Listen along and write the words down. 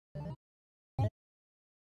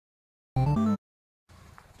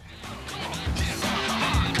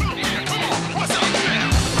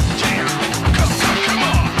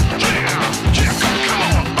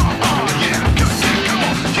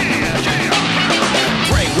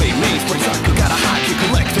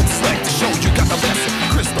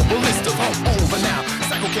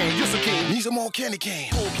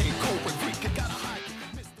game. Okay, Cobra, we gotta hide.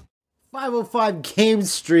 505 Game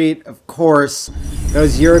Street, of course,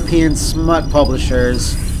 those European smut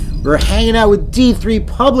publishers. We're hanging out with D3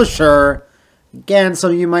 Publisher. Again,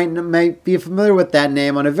 some of you might be familiar with that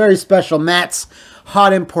name on a very special Matt's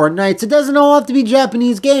Hot Import Nights. It doesn't all have to be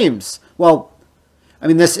Japanese games. Well, I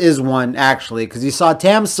mean, this is one, actually, because you saw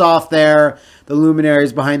Tamsoft there, the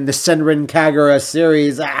luminaries behind the Senran Kagura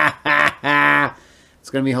series. It's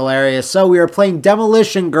going to be hilarious. So we are playing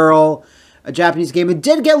Demolition Girl, a Japanese game. It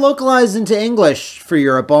did get localized into English for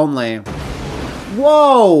Europe only.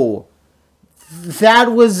 Whoa!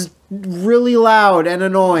 That was really loud and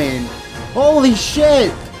annoying. Holy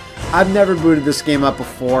shit! I've never booted this game up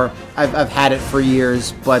before. I've had it for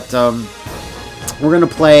years, but we're going to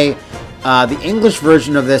play the English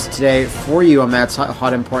version of this today for you on Matt's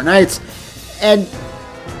Hot Import Nights. And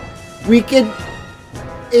we can...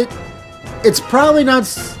 It's probably not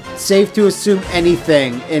safe to assume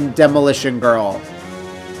anything in Demolition Girl.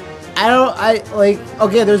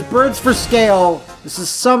 Okay, there's birds for scale. This is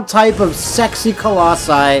some type of sexy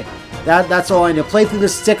colossi. That's all I know. Play through the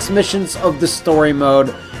 6 missions of the story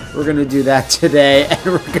mode. We're gonna do that today, and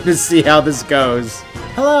we're gonna see how this goes.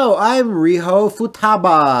 Hello, I'm Riho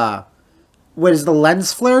Futaba. What, is the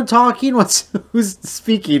lens flare talking? Who's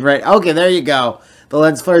speaking, right? Okay, there you go. The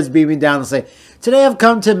lens flare is beaming down and say, today I've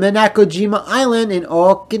come to Minakojima Island in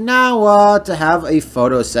Okinawa to have a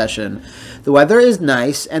photo session. The weather is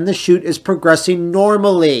nice and the shoot is progressing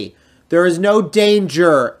normally. There is no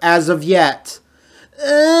danger as of yet.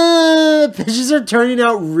 Pictures are turning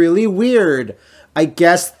out really weird. I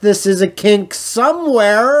guess this is a kink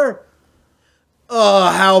somewhere.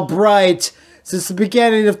 Oh, how bright. Since the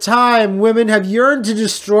beginning of time, women have yearned to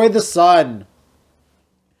destroy the sun.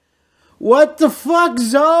 What the fuck,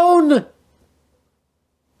 Zone?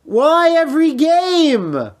 Why every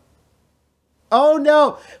game? Oh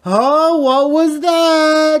no. Oh, what was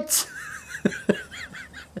that?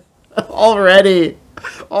 Already,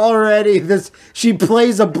 she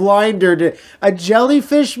plays a blinder to a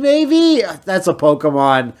jellyfish, maybe? That's a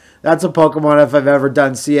Pokemon. That's a Pokemon if I've ever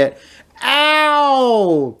done see it.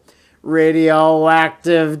 Ow!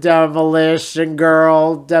 Radioactive Demolition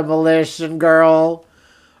Girl.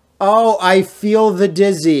 Oh, I feel the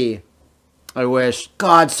dizzy. I wish.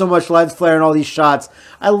 God, so much lens flare in all these shots.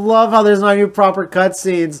 I love how there's not even proper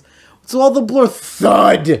cutscenes. It's all the blur.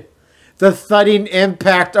 Thud! The thudding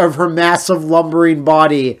impact of her massive lumbering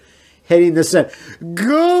body hitting the set.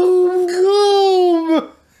 Goom!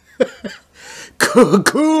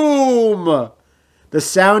 Cocoom! The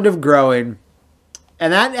sound of growing.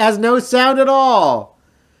 And that has no sound at all.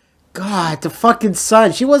 God, the fucking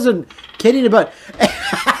sun. She wasn't kidding about...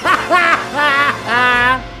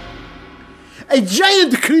 A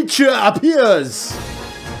giant creature appears.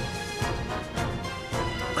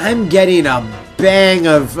 I'm getting a bang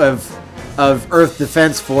of Earth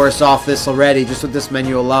Defense Force off this already, just with this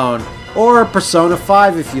menu alone. Or Persona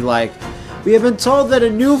 5 if you like. We have been told that a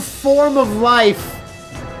new form of life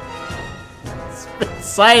has been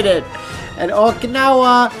sighted at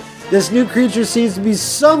Okinawa. This new creature seems to be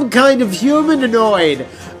some kind of humanoid,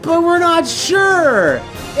 but we're not sure.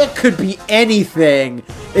 It could be anything.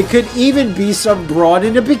 It could even be some broad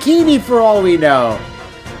in a bikini for all we know.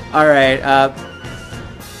 Alright,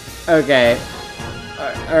 okay.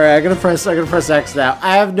 Alright, I'm gonna press X now.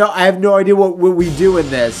 I have no idea what we do in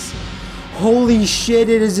this. Holy shit,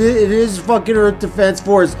 it is fucking Earth Defense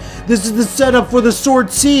Force. This is the setup for the Sword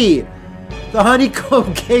C. The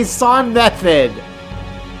honeycomb Keisan method.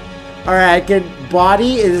 Alright,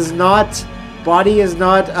 body is not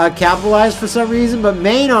capitalized for some reason, but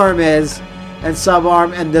main arm is, and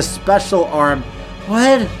subarm, and the special arm.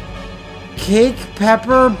 What? Cake,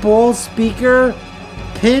 pepper, bowl, speaker,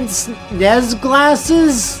 pins, Nez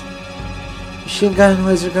glasses? Machine gun,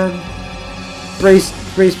 laser gun, brace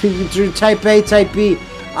peeking through, type A, type B.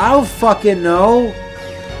 I don't fucking know.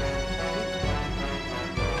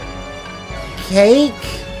 Cake?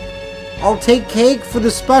 I'll take cake for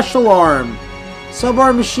the special arm.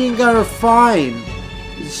 Subarm, machine gun are fine.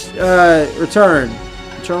 Return.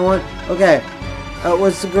 Return one? Okay.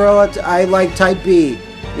 What's the girl at? I like type B.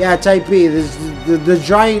 Yeah, type B. This is the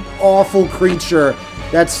giant awful creature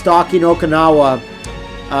that's stalking Okinawa.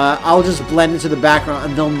 I'll just blend into the background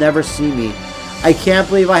and they'll never see me. I can't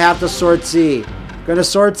believe I have to sort C. Gonna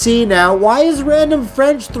sort C now. Why is random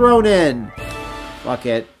French thrown in? Fuck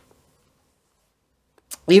it.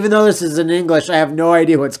 Even though this is in English, I have no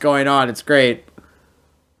idea what's going on. It's great.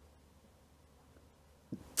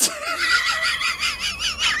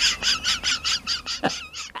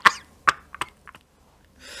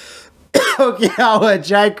 Okinawa, a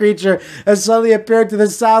giant creature has suddenly appeared to the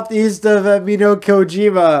southeast of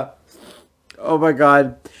Minokojima. Oh my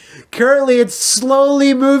god. Currently, it's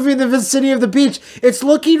slowly moving the vicinity of the beach. It's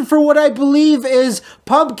looking for what I believe is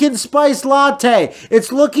pumpkin spice latte.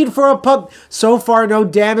 It's looking for a pump. So far, no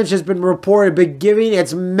damage has been reported, but given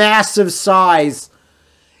its massive size,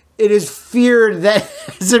 it is feared that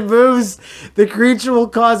as it moves, the creature will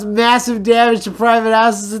cause massive damage to private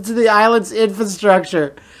houses and to the island's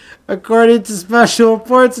infrastructure. According to special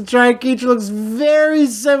reports, the giant creature looks very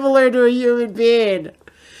similar to a human being.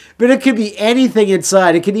 But it could be anything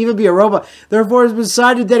inside. It could even be a robot. Therefore, it's been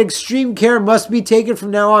decided that extreme care must be taken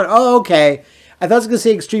from now on. Oh, okay. I thought it was going to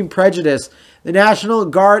say extreme prejudice. The National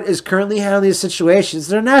Guard is currently handling the situation. Is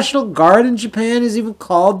there a National Guard in Japan? Is even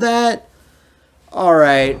called that?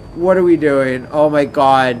 Alright. What are we doing? Oh my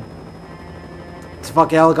god. It's a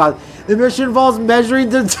fucking helicopter. The mission involves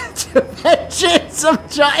measuring the dimensions of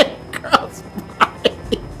giant girl's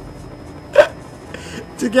body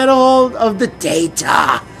to get a hold of the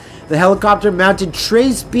data. The helicopter-mounted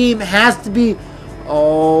trace beam has to be...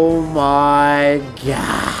 Oh my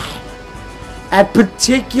god. At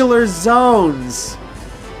particular zones.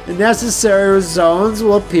 The necessary zones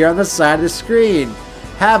will appear on the side of the screen.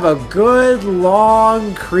 Have a good,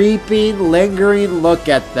 long, creeping, lingering look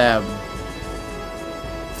at them.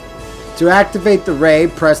 To activate the ray,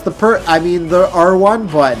 press the R1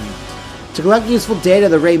 button. To collect useful data,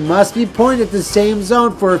 the ray must be pointed at the same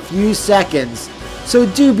zone for a few seconds. So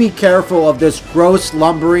do be careful of this gross,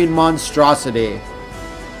 lumbering monstrosity.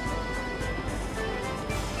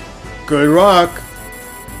 Good luck.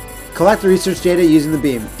 Collect the research data using the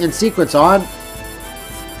beam. In sequence on...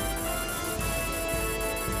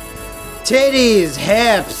 titties,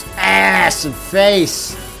 hips, ass, and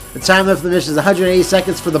face. The time limit for the mission is 180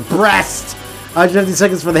 seconds for the breast, 150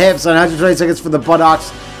 seconds for the hips, and 120 seconds for the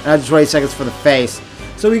buttocks, and 120 seconds for the face.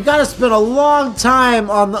 So we've got to spend a long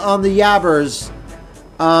time on the yabbers.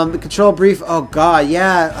 The control brief. Oh god,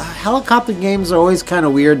 yeah. Helicopter games are always kind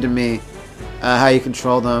of weird to me. How you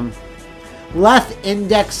control them. Left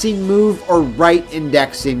indexing move or right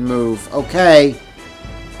indexing move. Okay.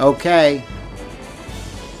 Okay.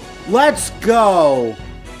 Let's go.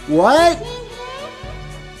 What?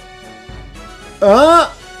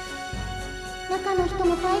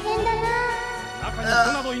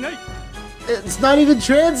 It's not even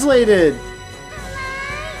translated.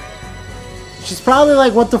 She's probably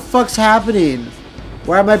like, what the fuck's happening?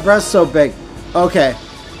 Why are my breasts so big? Okay.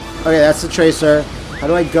 Okay, that's the tracer. How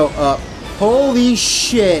do I go up? Holy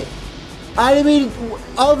shit. I didn't mean...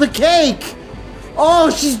 Oh, the cake!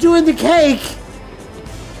 Oh, she's doing the cake!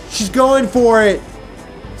 She's going for it.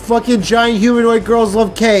 Fucking giant humanoid girls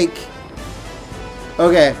love cake.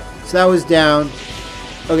 Okay, so that was down.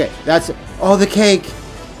 Okay, that's it. Oh, the cake.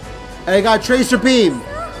 And I got tracer beam.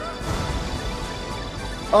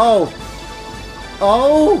 Oh.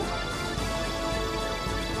 Oh.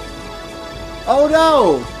 Oh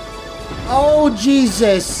no. Oh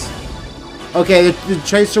Jesus. Okay, the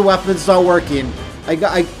tracer weapon's not working.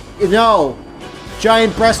 No.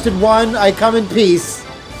 Giant breasted one, I come in peace.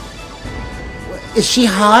 Is she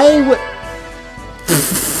high? What?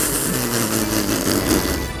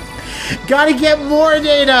 Gotta get more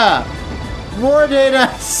data! More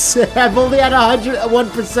data! I've only had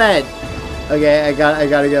 1%. Okay, I gotta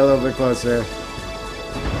get a little bit closer.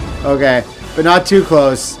 Okay, but not too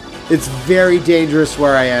close. It's very dangerous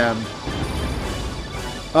where I am.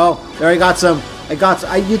 Oh, there I got some.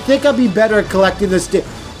 You'd think I'd be better at collecting this data.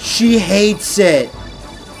 She hates it.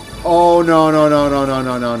 Oh, no,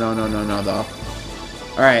 though.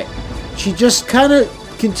 Alright. She just kind of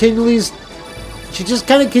continually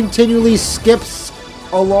skips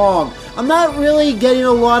along. I'm not really getting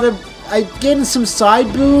a lot of... I'm getting some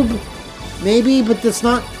side boob, maybe, but it's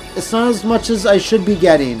not as much as I should be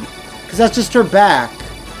getting. Because that's just her back.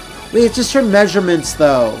 Wait, it's just her measurements,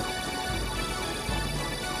 though.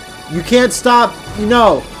 You can't stop...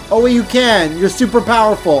 No. Oh, wait, you can. You're super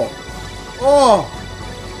powerful. Oh!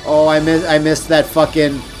 Oh, I missed that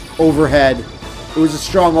fucking overhead. It was a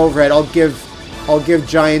strong overhead. I'll give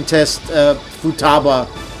Giantess Futaba.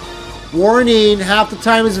 Warning, half the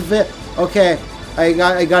time is a bit... Okay,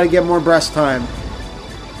 I gotta get more breast time.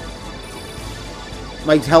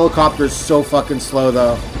 My helicopter's so fucking slow,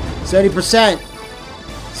 though. 70%.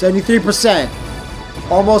 73%.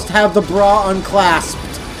 Almost have the bra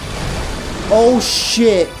unclasped. Oh,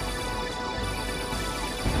 shit.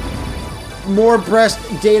 More breast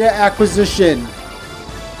data acquisition.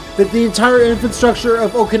 That the entire infrastructure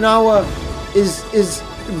of Okinawa is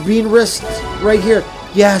being risked right here.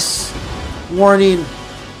 Yes. Warning.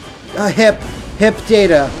 Hip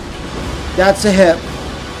data. That's a hip.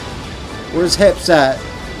 Where's hips at?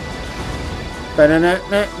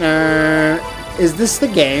 Is this the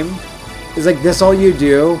game? Is like this all you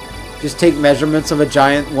do? Just take measurements of a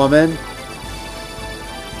giant woman?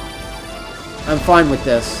 I'm fine with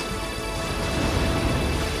this.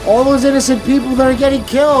 All those innocent people that are getting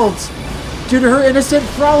killed due to her innocent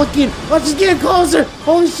frolicking. Let's just get closer.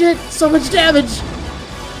 Holy shit, so much damage.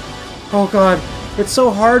 Oh god, it's so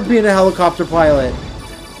hard being a helicopter pilot.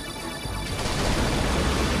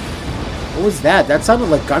 What was that? That sounded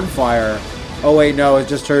like gunfire. Oh wait, no, it's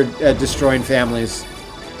just her destroying families.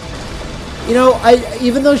 You know,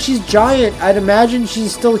 even though she's giant, I'd imagine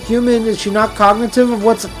she's still human. Is she not cognitive of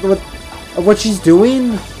what she's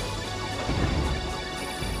doing?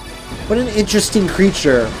 What an interesting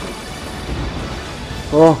creature.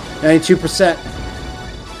 Oh, 92%.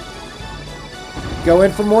 Go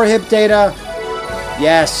in for more hip data.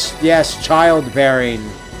 Yes, yes, childbearing.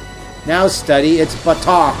 Now study its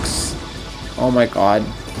buttocks. Oh my god.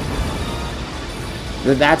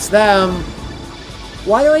 That's them.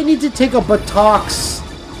 Why do I need to take a buttocks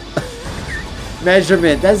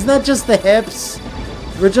measurement? That's not just the hips.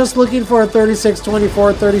 We're just looking for a 36,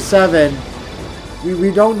 24, 37.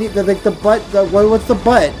 We don't need the butt. What's the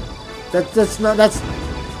butt?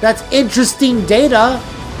 That's interesting data.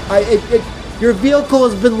 Your vehicle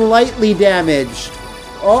has been lightly damaged.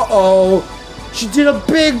 Uh-oh. She did a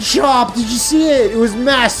big chop. Did you see it? It was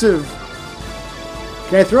massive.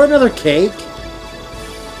 Can I throw another cake?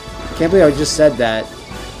 Can't believe I just said that.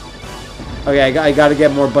 Okay, I gotta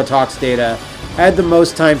get more buttocks data. I had the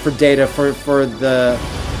most time for data for the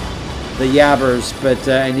yabbers, but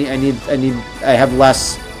I have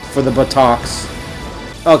less for the buttocks.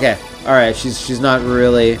 Okay, all right. She's not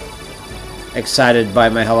really excited by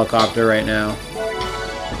my helicopter right now.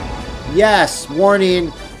 Yes,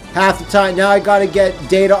 warning. Half the time now I gotta get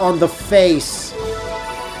data on the face.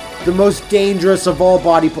 The most dangerous of all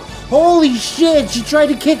body parts. Holy shit! She tried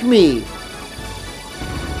to kick me.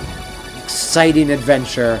 Exciting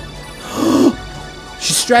adventure.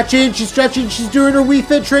 She's stretching, she's doing her Wii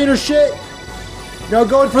Fit trainer shit. No,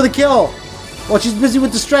 going for the kill. While she's busy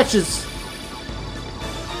with the stretches.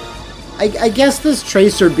 I guess this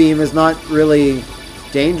tracer beam is not really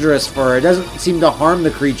dangerous for her. It doesn't seem to harm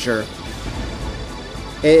the creature.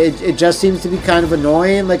 It just seems to be kind of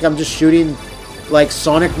annoying. Like I'm just shooting like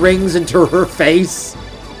sonic rings into her face.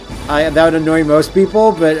 That would annoy most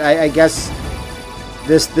people, but I guess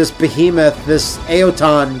this behemoth, this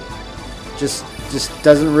Aoton, just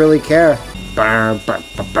doesn't really care.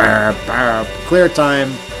 Clear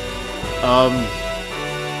time.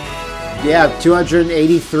 Yeah,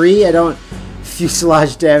 283. I don't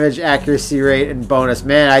fuselage damage, accuracy rate, and bonus.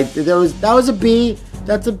 Man, that was a B.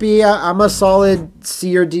 That's a B. I'm a solid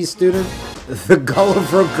C or D student. The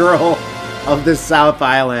Gulliver Girl of the South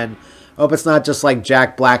Island. Hope it's not just like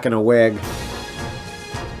Jack Black in a wig.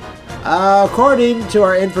 According to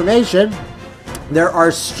our information, there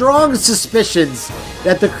are strong suspicions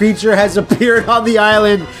that the creature has appeared on the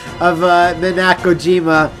island of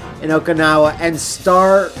Minakojima in Okinawa, and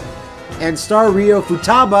star Ryo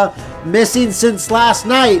Futaba, missing since last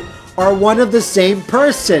night, are one of the same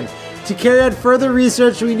person. To carry out further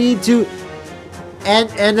research, we need to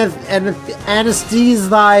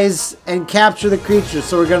anesthetize and capture the creature.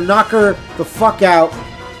 So we're gonna knock her the fuck out.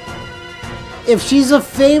 If she's a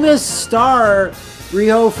famous star,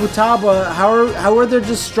 Ryo Futaba, how are there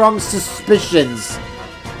just strong suspicions?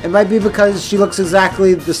 It might be because she looks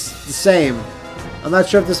exactly the same. I'm not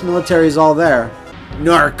sure if this military is all there.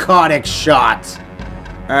 Narcotic shot.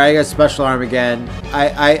 Alright, I got special arm again.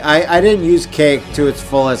 I didn't use cake to its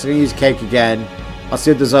fullest. I'm gonna use cake again. I'll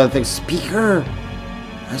see if there's other things. Speaker?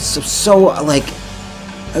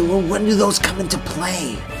 When do those come into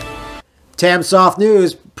play? Tamsoft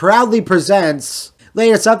News proudly presents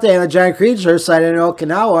latest update on the giant creature sighted in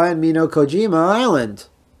Okinawa and Minakojima Island.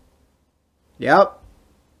 Yep.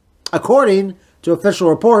 According to official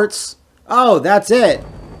reports. Oh, that's it.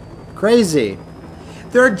 Crazy.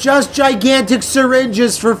 They're just gigantic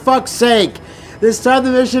syringes, for fuck's sake. This time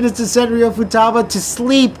the mission is to send Ryo Futaba to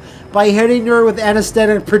sleep by hitting her with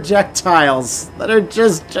anesthetic projectiles that are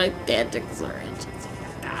just gigantic syringes. Oh my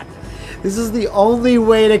god. This is the only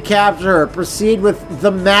way to capture her. Proceed with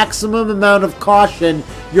the maximum amount of caution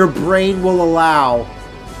your brain will allow.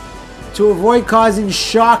 To avoid causing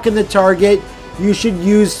shock in the target, you should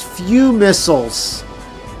use few missiles.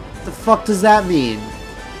 What the fuck does that mean?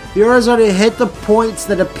 The orders are to hit the points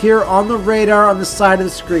that appear on the radar on the side of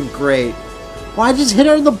the screen. Great. Why just hit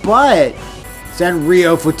her in the butt? Send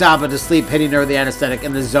Ryo Futaba to sleep, hitting her with the anesthetic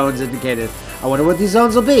in the zones indicated. I wonder what these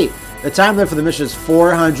zones will be. The time limit for the mission is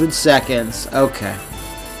 400 seconds. Okay.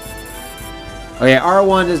 Okay,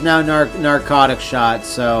 R1 is now narcotic shot,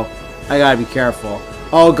 so I gotta be careful.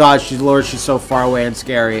 Oh god, Lord, she's so far away and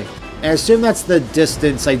scary. I assume that's the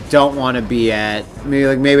distance I don't want to be at.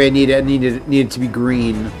 Maybe I need it to be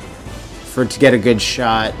green to get a good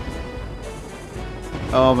shot.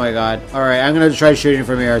 Oh my god. Alright, I'm gonna try shooting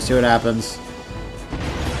from here, see what happens.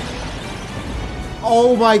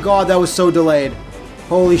 Oh my god, that was so delayed.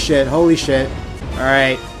 Holy shit, holy shit.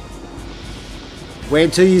 Alright. Wait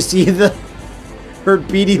until you see her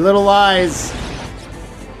beady little eyes.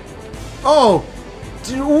 Oh!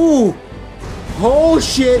 Ooh! Oh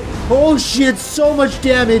shit! Oh shit! So much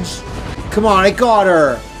damage! Come on, I got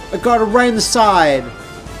her! I got her right in the side!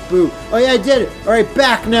 Boo. Oh yeah, I did it! Alright,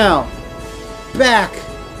 back now! Back!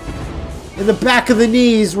 In the back of the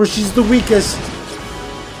knees, where she's the weakest.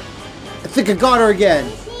 I think I got her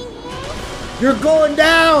again. You're going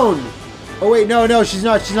down! Oh wait, no, she's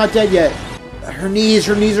not dead yet. Her knees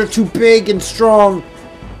are too big and strong.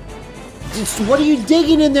 What are you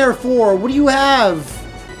digging in there for? What do you have?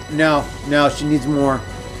 No, she needs more.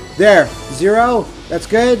 There, 0. That's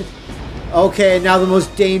good. Okay, now the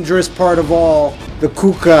most dangerous part of all. The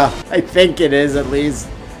kuka. I think it is, at least.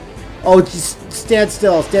 Oh, just stand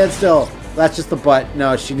still, stand still. That's just the butt.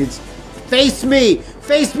 No, she needs... Face me!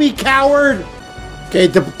 Face me, coward! Okay,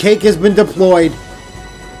 the cake has been deployed.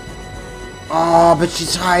 Oh, but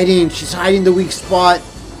she's hiding. She's hiding the weak spot.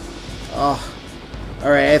 Oh.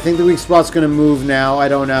 Alright, I think the weak spot's gonna move now. I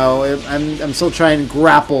don't know. I'm still trying to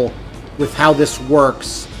grapple with how this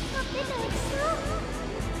works.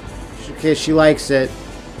 Okay, she likes it.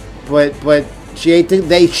 But she ate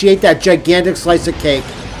that gigantic slice of cake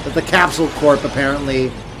that the Capsule Corp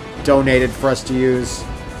apparently donated for us to use.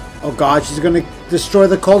 Oh god, she's gonna destroy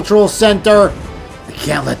the cultural center. I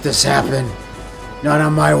can't let this happen. Not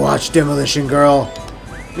on my watch, Demolition Girl.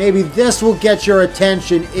 Maybe this will get your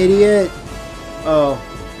attention, idiot. Oh.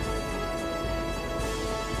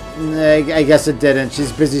 I guess it didn't.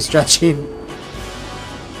 She's busy stretching.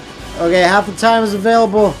 Okay, half the time is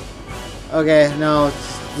available. Okay, no.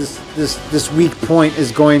 This weak point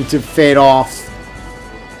is going to fade off.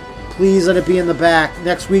 Please let it be in the back.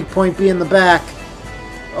 Next weak point be in the back.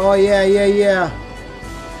 Oh, yeah.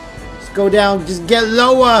 Just go down. Just get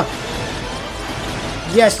lower.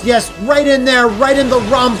 Yes. Right in there. Right in the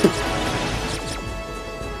rump.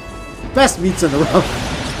 Best meats in the rump.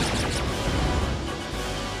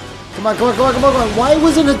 Come on. Why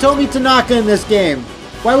wasn't Hitomi Tanaka in this game?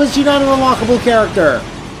 Why was she not an unlockable character?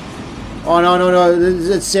 Oh, no.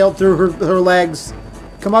 It sailed through her legs.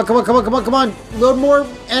 Come on. Load more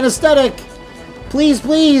anesthetic.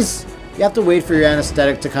 Please. You have to wait for your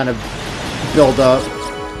anesthetic to kind of build up.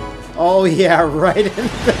 Oh, yeah, right in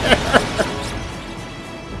there.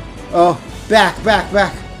 Oh, back.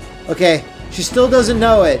 Okay, she still doesn't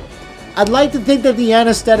know it. I'd like to think that the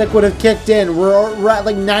anesthetic would have kicked in. We're at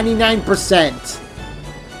like 99%.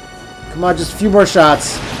 Come on, just a few more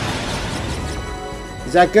shots.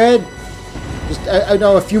 Is that good? Just,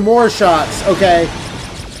 no, a few more shots. Okay.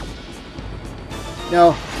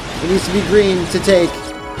 No, it needs to be green to take.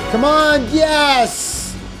 Come on,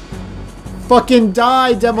 yes! Fucking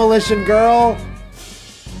die, Demolition Girl.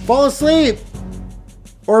 Fall asleep.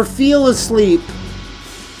 Or feel asleep.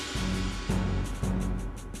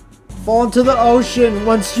 Fall into the ocean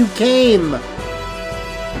once you came.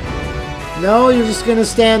 No, you're just gonna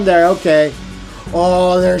stand there. Okay.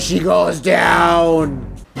 Oh, there she goes down.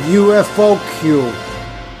 UFO Q.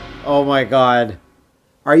 Oh my god.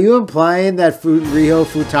 Are you implying that Ryo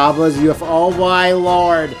Futaba's UFO? Oh my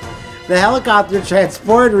lord. The helicopter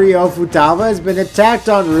transporting Ryo Futaba has been attacked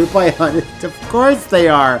en route by hundreds. Of course they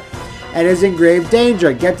are. And is in grave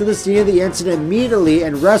danger. Get to the scene of the incident immediately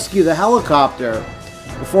and rescue the helicopter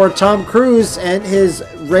before Tom Cruise and his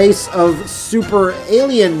race of super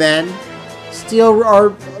alien men steal our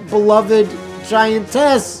beloved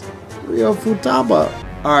giantess, Ryo Futaba.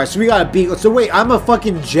 Alright, so we gotta beat... So wait, I'm a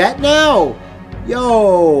fucking jet now?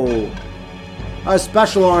 Yo! A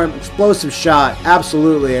special arm, explosive shot.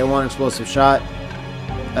 Absolutely, I want explosive shot.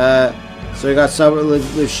 So we got some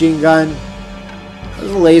machine gun.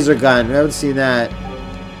 There's a laser gun. We haven't seen that.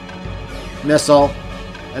 Missile.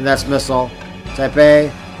 And that's missile. Type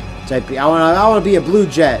A. Type B. I want to be a blue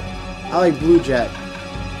jet. I like blue jet.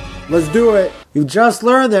 Let's do it. You just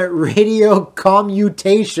learned that radio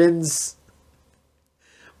commutations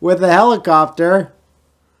with a helicopter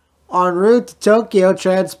en route to Tokyo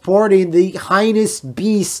transporting the heinous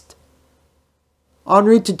beast. En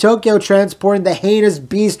route to Tokyo transporting the heinous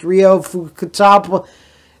beast Ryo Futaba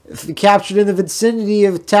captured in the vicinity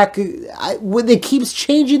of when it keeps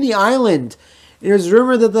changing the island. There's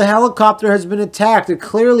rumor that the helicopter has been attacked. It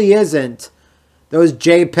clearly isn't. Those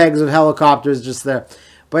JPEGs of helicopters just there.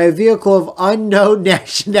 By a vehicle of unknown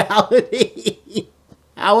nationality.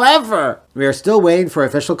 However, we are still waiting for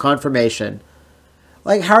official confirmation.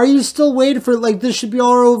 Like, how are you still waiting for, like, this should be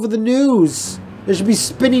all over the news. There should be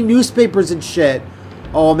spinning newspapers and shit.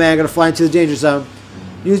 Oh man, I gotta fly into the danger zone.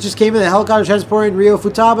 News just came in that helicopter transporting Rio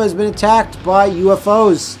Futaba has been attacked by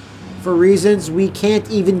UFOs for reasons we can't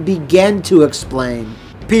even begin to explain.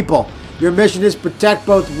 People, your mission is protect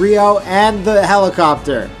both Rio and the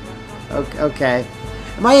helicopter. Okay.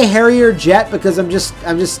 Am I a Harrier jet because I'm just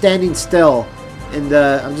standing still and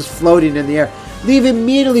I'm just floating in the air? Leave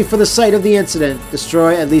immediately for the site of the incident.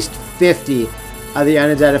 Destroy at least 50 of the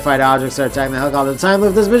unidentified objects that are attacking the helicopter. The time limit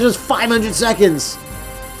of this mission is 500 seconds.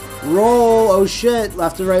 Roll. Oh shit.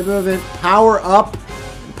 Left and right movement. Power up.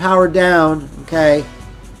 Power down. Okay.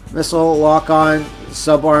 Missile. Lock on.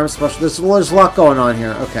 Subarm. Special. There's a lot going on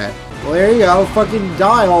here. Okay. Well, there you go. Fucking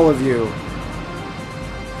die, all of you.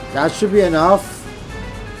 That should be enough.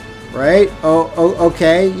 Right? Oh,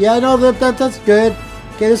 okay. Yeah, no, that's good.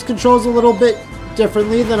 Okay, this controls a little bit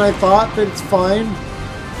differently than I thought, but it's fine.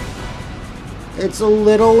 It's a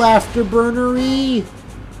little afterburner-y.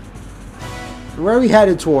 Where are we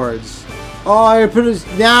headed towards? Oh, I put it.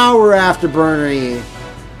 Now we're afterburner-y.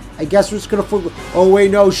 I guess we're just gonna. Oh wait,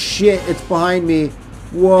 no shit! It's behind me.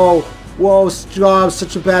 Whoa, whoa! Stop!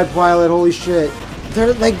 Such a bad pilot. Holy shit!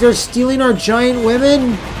 They're stealing our giant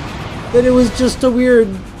women. But it was just a weird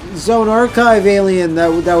Zone Archive alien that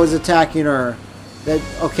was attacking her.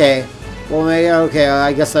 Okay. Well, maybe, okay.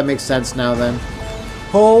 I guess that makes sense now then.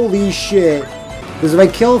 Holy shit! Because if I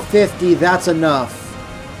kill 50, that's enough.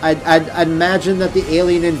 I'd imagine that the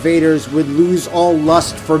alien invaders would lose all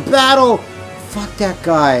lust for battle. Fuck that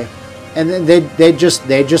guy. And then they just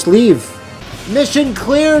leave. Mission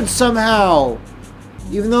cleared somehow.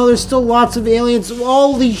 Even though there's still lots of aliens.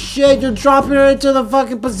 Holy shit, you're dropping her into the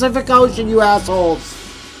fucking Pacific Ocean, you assholes.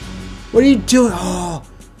 What are you doing? Oh.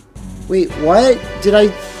 Wait, what? Did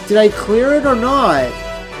I clear it or not?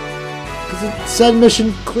 Because it said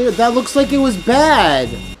mission cleared. That looks like it was bad.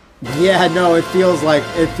 Yeah, no, it feels like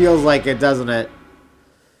it, doesn't it?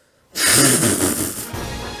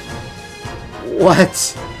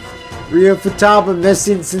 What? Rio Futaba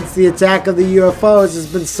missing since the attack of the UFOs has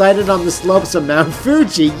been sighted on the slopes of Mount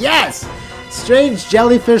Fuji. Yes! Strange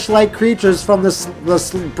jellyfish-like creatures from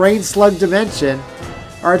the brain slug dimension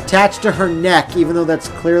are attached to her neck, even though that's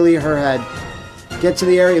clearly her head. Get to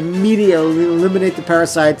the area immediately, eliminate the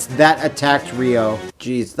parasites that attacked Rio.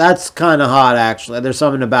 Jeez, that's kind of hot, actually. There's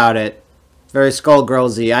something about it. Very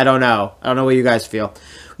Skullgirls-y. I don't know. I don't know what you guys feel.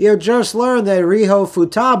 We have just learned that Rio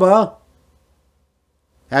Futaba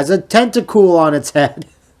has a tentacle on its head.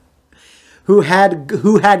 who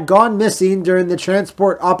had gone missing during the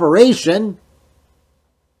transport operation.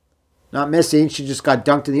 Not missing, she just got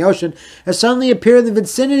dunked in the ocean. Has suddenly appeared in the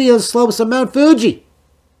vicinity of the slopes of Mount Fuji.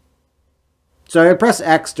 So if I press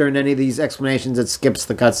X during any of these explanations, it skips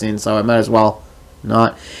the cutscene, so I might as well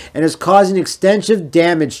not. And is causing extensive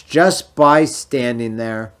damage just by standing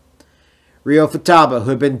there. Rio Futaba, who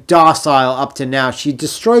had been docile up to now. She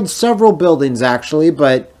destroyed several buildings, actually,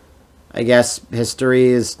 but I guess history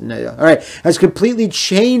is... Alright, has completely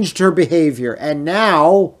changed her behavior, and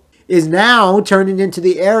is now turning into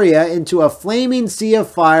the area into a flaming sea of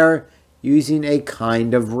fire using a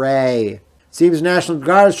kind of ray. Seems National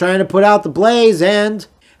Guard is trying to put out the blaze and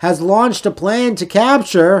has launched a plan to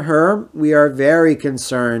capture her. We are very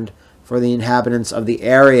concerned for the inhabitants of the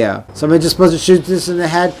area. Somebody just supposed to shoot this in the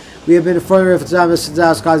head. We have been informed of the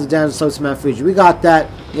Mr. causing damage to slopes of Mount Fuji. We got that.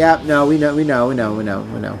 Yeah, no, we know.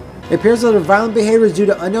 It appears that her violent behavior is due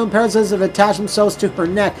to unknown parasites that have attached themselves to her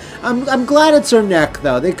neck. I'm glad it's her neck,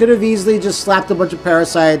 though. They could have easily just slapped a bunch of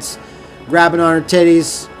parasites, grabbing on her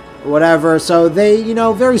titties, whatever. So they,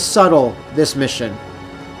 very subtle, this mission.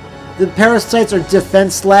 The parasites are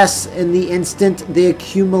defenseless in the instant they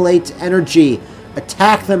accumulate energy.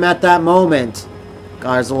 Attack them at that moment.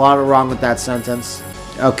 God, there's a lot wrong with that sentence.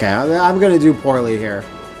 Okay, I'm going to do poorly here.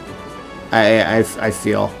 I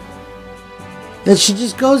feel. And she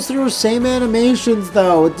just goes through her same animations,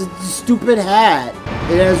 though, with the stupid hat.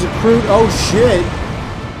 It has a crude... Oh, shit.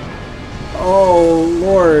 Oh,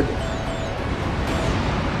 Lord.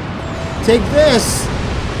 Take this.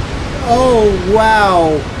 Oh,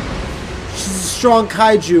 wow. She's a strong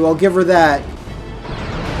kaiju. I'll give her that.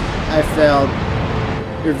 I failed.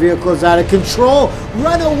 Your vehicle is out of control.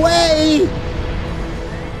 Run away!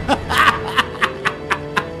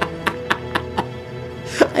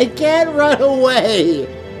 I can't run away.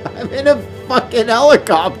 I'm in a fucking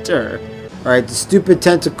helicopter. Alright, the stupid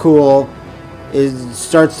tentacle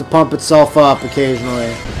starts to pump itself up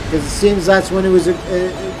occasionally. Because it seems that's when it was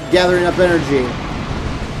gathering up energy.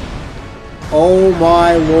 Oh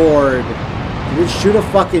my lord. Did it shoot a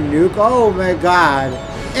fucking nuke? Oh my god.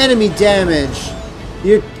 Enemy damage.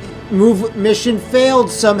 Your mission failed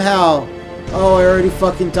somehow. Oh, I already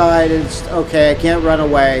fucking died. It's okay, I can't run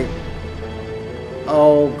away.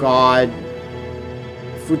 Oh god.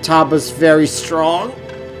 Futaba's very strong.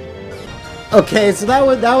 Okay, so that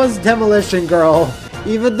was Demolition Girl.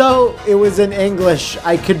 Even though it was in English,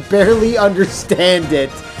 I could barely understand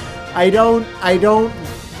it. I don't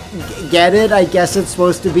get it. I guess it's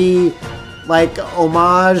supposed to be like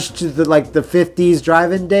homage to the 50s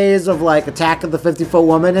drive-in days of like Attack of the 50-Foot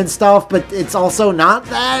Woman and stuff, but it's also not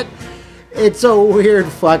that. It's a weird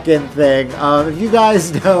fucking thing. If you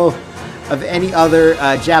guys know of any other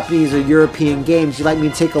Japanese or European games you'd like me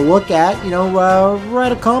to take a look at, you know,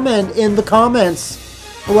 write a comment in the comments,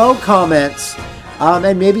 below comments.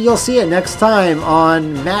 And maybe you'll see it next time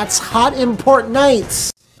on Matt's Hot Import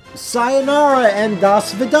Nights. Sayonara and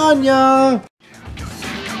das vidanya!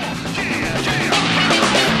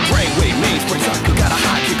 Brainwave maze breaks up, you gotta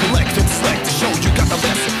hide, you collect and select to show you got the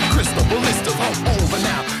lesson. Crystal ballistas all over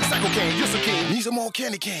now. Psycho cane, you're so keen, need some more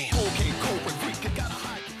candy cane. Okay.